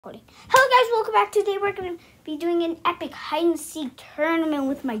Hello guys, welcome back. Today we're going to be doing an epic hide and seek tournament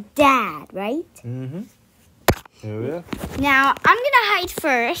with my dad, right? Mm-hmm. Here we are. Now, I'm going to hide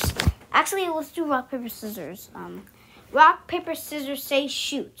first. Actually, let's do rock, paper, scissors. Rock, paper, scissors, say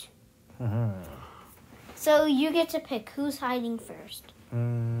shoot. So you get to pick who's hiding first.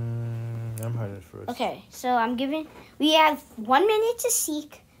 I'm hiding first. Okay, so we have 1 minute to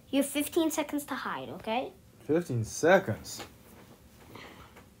seek. You have 15 seconds to hide, okay? 15 seconds.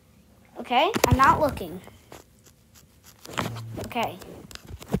 Okay, I'm not looking. Okay.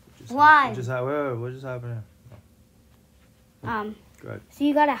 What just happened? Go ahead. So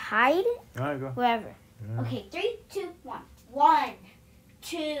you gotta hide. All right, go. Wherever. Yeah. Okay, 3, 2, 1. 1,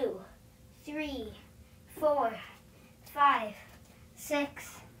 2, 3, 4, 5,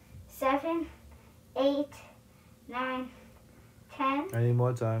 6, 7, 8, 9, 10. I need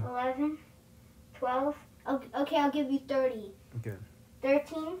more time. 11, 12. Okay, I'll give you 30. Okay.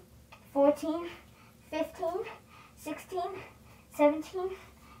 13, 14, 15, 16, 17,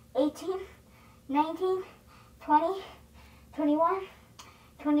 18, 19, 20, 21,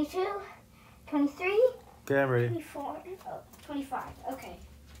 22, 23, Okay, I'm ready. 24, 25. Okay.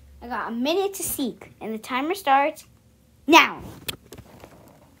 I got a minute to seek, and the timer starts now.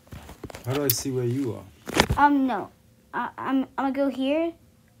 How do I see where you are? No. I'm gonna go here,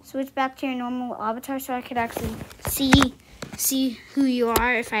 switch back to your normal avatar so I could actually see who you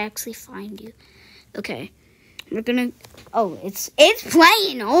are if I actually find you. Okay. We're gonna it's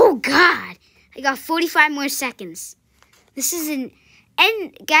playing. Oh god. I got 45 more seconds. This is and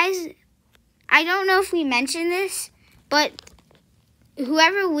guys, I don't know if we mentioned this, but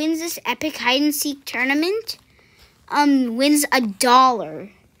whoever wins this epic hide and seek tournament wins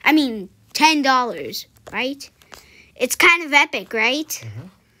 $1. I mean $10, right? It's kind of epic, right? Mm-hmm.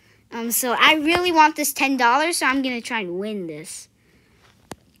 So I really want this $10, so I'm gonna try and win this.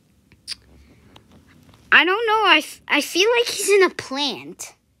 I don't know. I feel like he's in a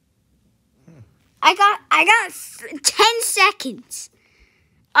plant. I got 10 seconds.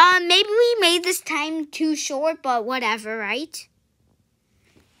 Maybe we made this time too short, but whatever, right?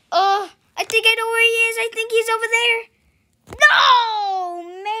 I think I know where he is. I think he's over there. No,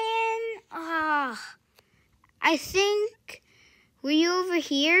 man. I think, were you over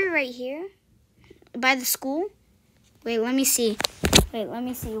here, right here, by the school? Wait, let me see.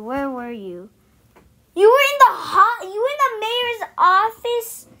 Where were you? You were in the mayor's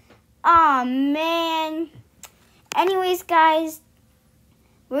office? Aw, man. Anyways, guys,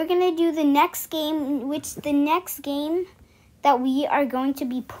 we're going to do the next game, which the next game that we are going to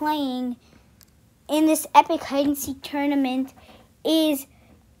be playing in this epic hide and seek tournament is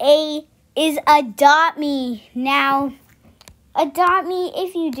Adopt Me. Now, Adopt Me,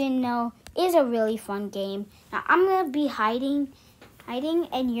 if you didn't know, is a really fun game. Now, I'm going to be hiding,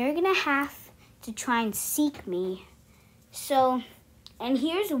 and you're going to have to try and seek me. So, and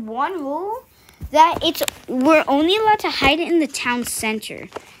here's one rule, that we're only allowed to hide it in the town center.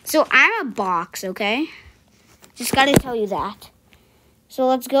 So I'm a box, okay? Just gotta tell you that. So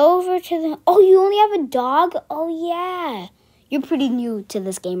let's go over to the... Oh, you only have a dog? Oh, yeah. You're pretty new to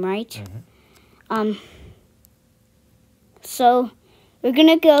this game, right? Mm-hmm. So we're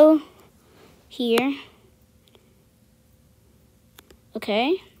gonna go here.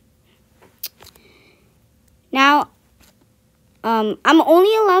 Okay. Now, I'm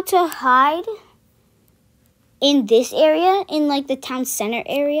only allowed to hide in this area, in like the town center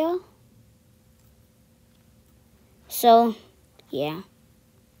area. So, yeah.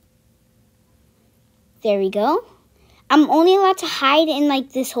 There we go. I'm only allowed to hide in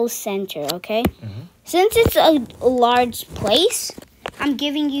like this whole center, okay? Mm-hmm. Since it's a large place, I'm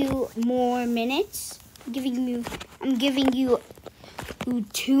giving you more minutes. I'm giving you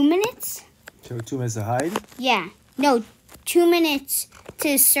 2 minutes. So 2 minutes to hide? Yeah. No, 2 minutes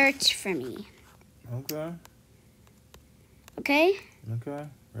to search for me. Okay. Okay? Okay.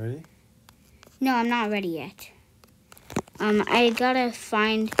 Ready? No, I'm not ready yet. I gotta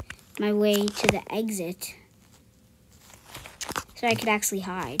find my way to the exit so I could actually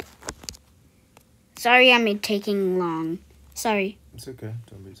hide. Sorry I'm taking long. Sorry. It's okay.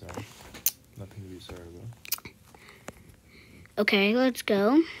 Don't be sorry. Nothing to be sorry about. Okay, let's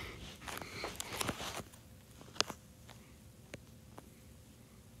go.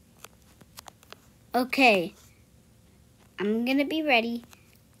 Okay. I'm gonna be ready.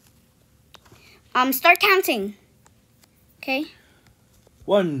 Start counting. Okay.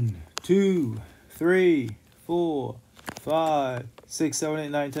 1, 2, 3, 4, 5, 6, 7, 8,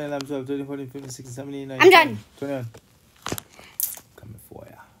 9, 10, 11, 12, 13, 14, 15, 16, 17, 18, 19, I'm done. 21. Coming for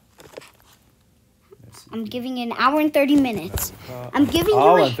ya. Let's see. I'm giving it an hour and 30 minutes. I'm giving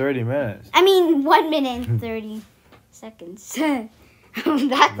hour you and 30 minutes. I mean, 1 minute and 30 seconds.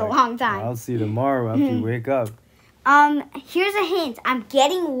 That's a long time. I'll see you tomorrow after you wake up. Here's a hint. I'm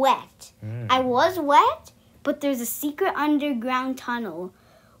getting wet. I was wet, but there's a secret underground tunnel.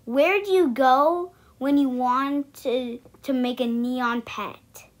 Where do you go when you want to make a neon pet?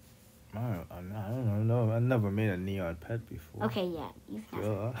 I don't know. I've never made a neon pet before. Okay, yeah, you've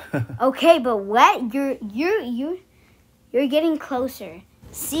never. Yeah. Okay, but wet, you're getting closer.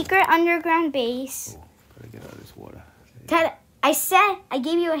 Secret underground base. Oh, gotta get out of this water. Ted, I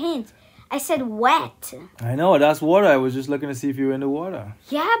gave you a hint. I said wet. I know, that's water. I was just looking to see if you were in the water.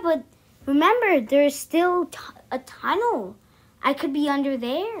 Yeah, but remember, there's still a tunnel. I could be under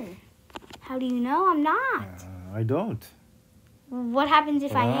there. How do you know I'm not? I don't. What happens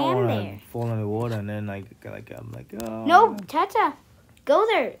if I am there? Fall in the water and then I'm like, oh. No, Tata, go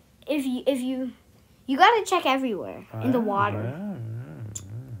there. If you gotta check everywhere in the water.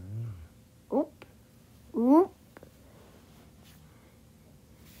 Oop, oop.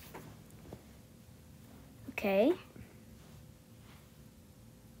 Okay.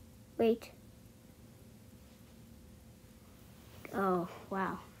 Wait. Oh,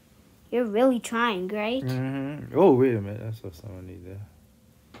 wow. You're really trying, right? Mm-hmm. Oh, wait a minute. That's what someone need there.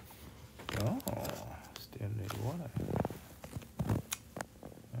 Oh, stay under the water.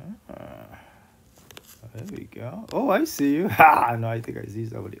 There we go. Oh, I see you. Ha! No, I think I see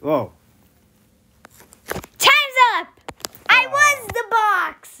somebody. Oh. Time's up! I was the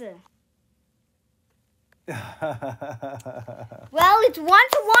box! Well, it's 1-1.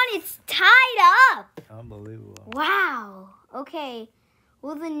 It's tied up. Unbelievable. Wow. Okay.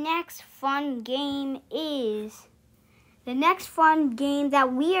 Well, the next fun game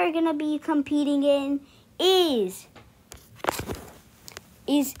that we are going to be competing in is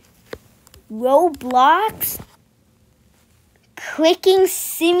Roblox Clicking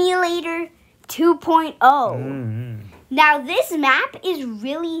Simulator 2.0. Mm-hmm. Now, this map is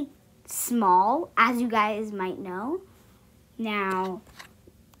really small, as you guys might know. Now,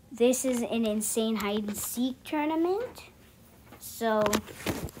 this is an insane hide and seek tournament. So,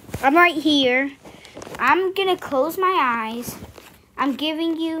 I'm right here. I'm gonna close my eyes. I'm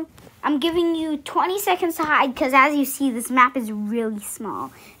giving you 20 seconds to hide because, as you see, this map is really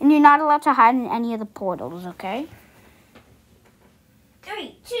small. And you're not allowed to hide in any of the portals, okay?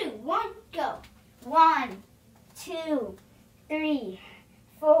 3, 2, 1, go. 1, 2, 3,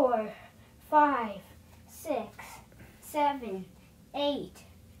 4, 5, 6, 7, 8,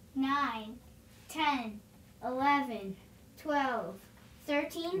 9, 10, 11, 12,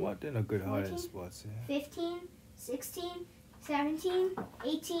 13, What in a good 14, hiding spots, yeah. 15, 16, 17,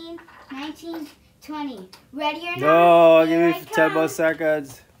 18, 19, 20. Ready or not? No, give Here me I 10 more come.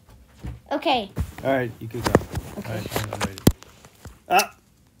 seconds. Okay. All right, you can go. Okay. All right, I'm ready. Ah!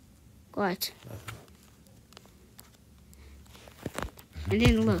 What? I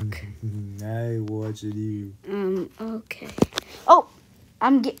didn't look. I watching you. Okay. Oh,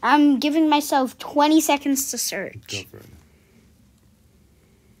 I'm giving myself 20 seconds to Go search. for it.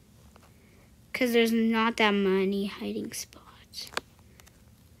 Because there's not that many hiding spots.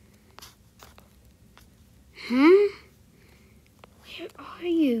 Huh? Where are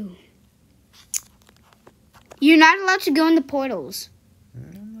you? You're not allowed to go in the portals.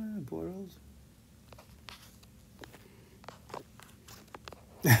 Portals.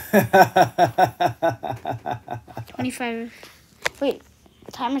 25. Wait,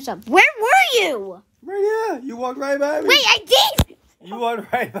 timer's up. Where were you? Right here. You walked right by me. Wait, I did! You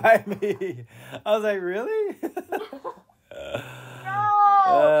walked right by me. I was like, really? No!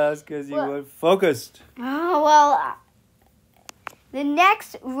 That's because you weren't focused. Oh, well, the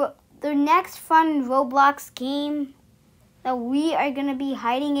next fun Roblox game that we are going to be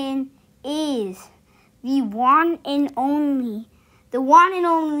hiding in is the one and only.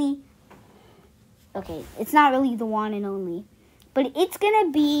 Okay, it's not really the one and only, but it's going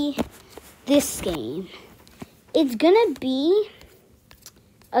to be this game. It's going to be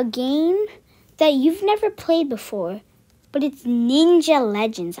a game that you've never played before, but it's Ninja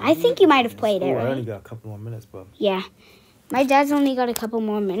Legends. I think you might have played it, I right? only got a couple more minutes, but Yeah. My dad's only got a couple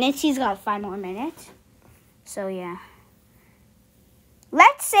more minutes. He's got 5 more minutes. So, yeah.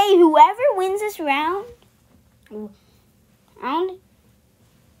 Let's say whoever wins this round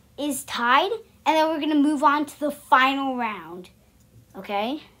is tied, and then we're going to move on to the final round.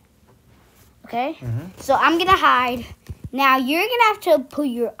 Okay? Okay? So, I'm going to hide. Now, you're going to have to put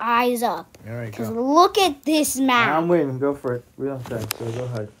your eyes up. all right, Because go. look at this map. I'm waiting. Go for it. We don't time, so go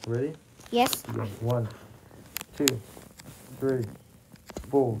ahead. Ready? Yes? Go. 1, 2, 3,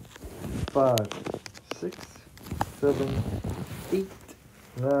 4, 5, 6, 7, 8,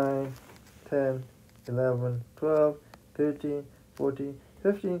 9, 10, 11, 12, 13, 14,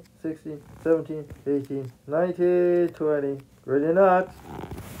 15, 16, 17, 18, 19, 20. Ready or not?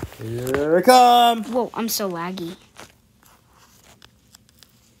 Here it comes! Whoa, I'm so laggy.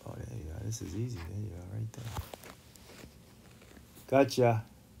 Oh, there you go. This is easy. There you go, right there. Gotcha.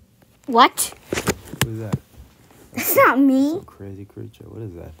 What? What is that? It's not me. Some crazy creature. What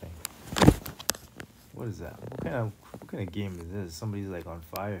is that thing? What is that? What kind of game is this? Somebody's like on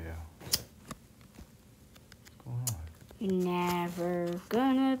fire here. What's going on? You're never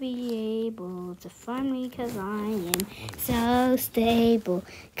gonna be able to find me, cause I am so stable,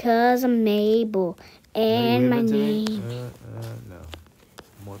 cause I'm able, and my name. No.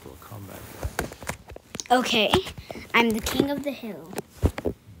 Mortal Kombat. Okay, I'm the king of the hill.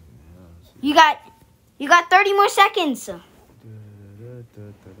 You got 30 more seconds.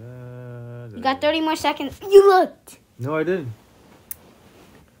 You got 30 more seconds. You looked. No, I didn't.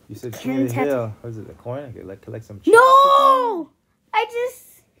 You said king of the hill. What is it, a coin? I could like collect some chips. No! I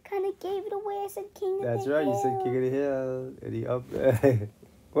just kind of gave it away. I said king of the hill. That's right. You said king of the hill. Eddie up there.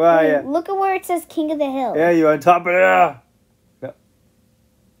 Where are you? Look at where it says king of the hill. Yeah, you on top of there. Yep.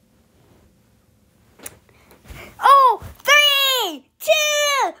 Oh, 3, 2,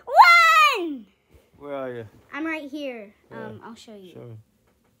 1. Where are you? I'm right here. Yeah. I'll show you. Show me.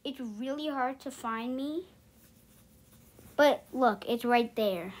 It's really hard to find me. But look, it's right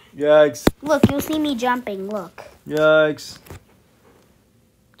there. Yikes. Look, you'll see me jumping. Look. Yikes.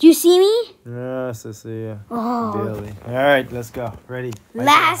 Do you see me? Yes, I see you. Oh. Barely. All right, let's go. Ready.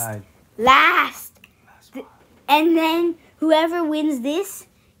 Last. And then whoever wins this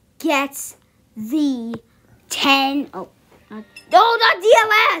gets the 10. Oh, not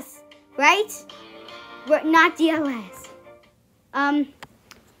DLS. Right? Not DLS.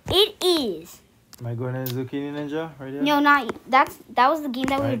 It is. Am I going in Zucchini Ninja right here? No, not that was the game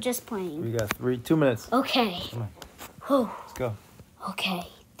that we were just playing. We got 2 minutes. Okay. Come on. Whew. Let's go. Okay.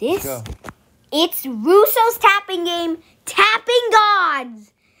 This. Let's go. It's Russo's tapping game. Tapping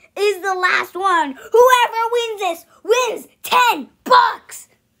Gods is the last one. Whoever wins this wins $10.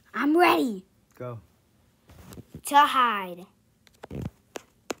 I'm ready. Go. To hide.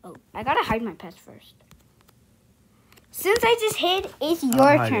 Oh, I gotta hide my pets first. Since I just hid, it's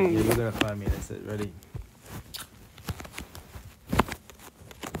your turn. Yeah, you're gonna find me. That's it. Ready.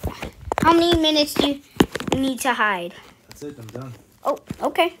 How many minutes do you need to hide? That's it. I'm done. Oh,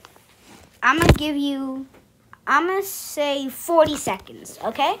 okay. I'm gonna say 40 seconds,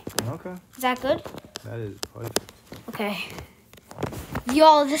 okay? Okay. Is that good? That is perfect. Okay.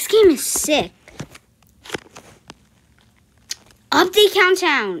 Yo, this game is sick. Update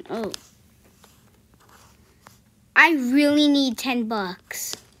countdown. Oh. I really need $10.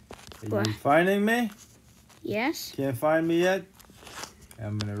 Are you finding me? Yes. Can't find me yet?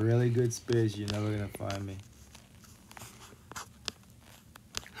 I'm in a really good space. You're never gonna find me.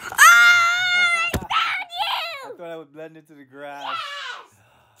 I found you! I thought I would blend into the grass. Yes!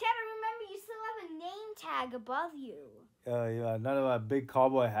 Cheddar, remember, you still have a name tag above you. Yeah, none of my big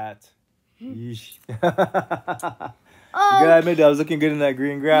cowboy hat. Yeesh. Oh. You gotta admit that I was looking good in that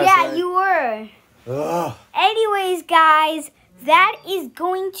green grass. Yeah, right? you were. Ugh. Anyways, guys, that is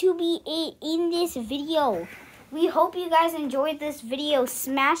going to be it in this video. We hope you guys enjoyed this video.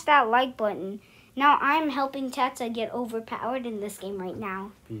 Smash that like button. Now, I'm helping Tata get overpowered in this game right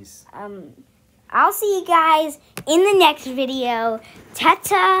now. Peace. I'll see you guys in the next video.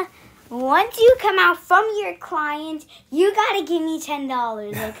 Tata, once you come out from your client, you gotta give me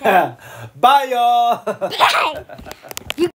 $10, okay? Bye, y'all. Bye.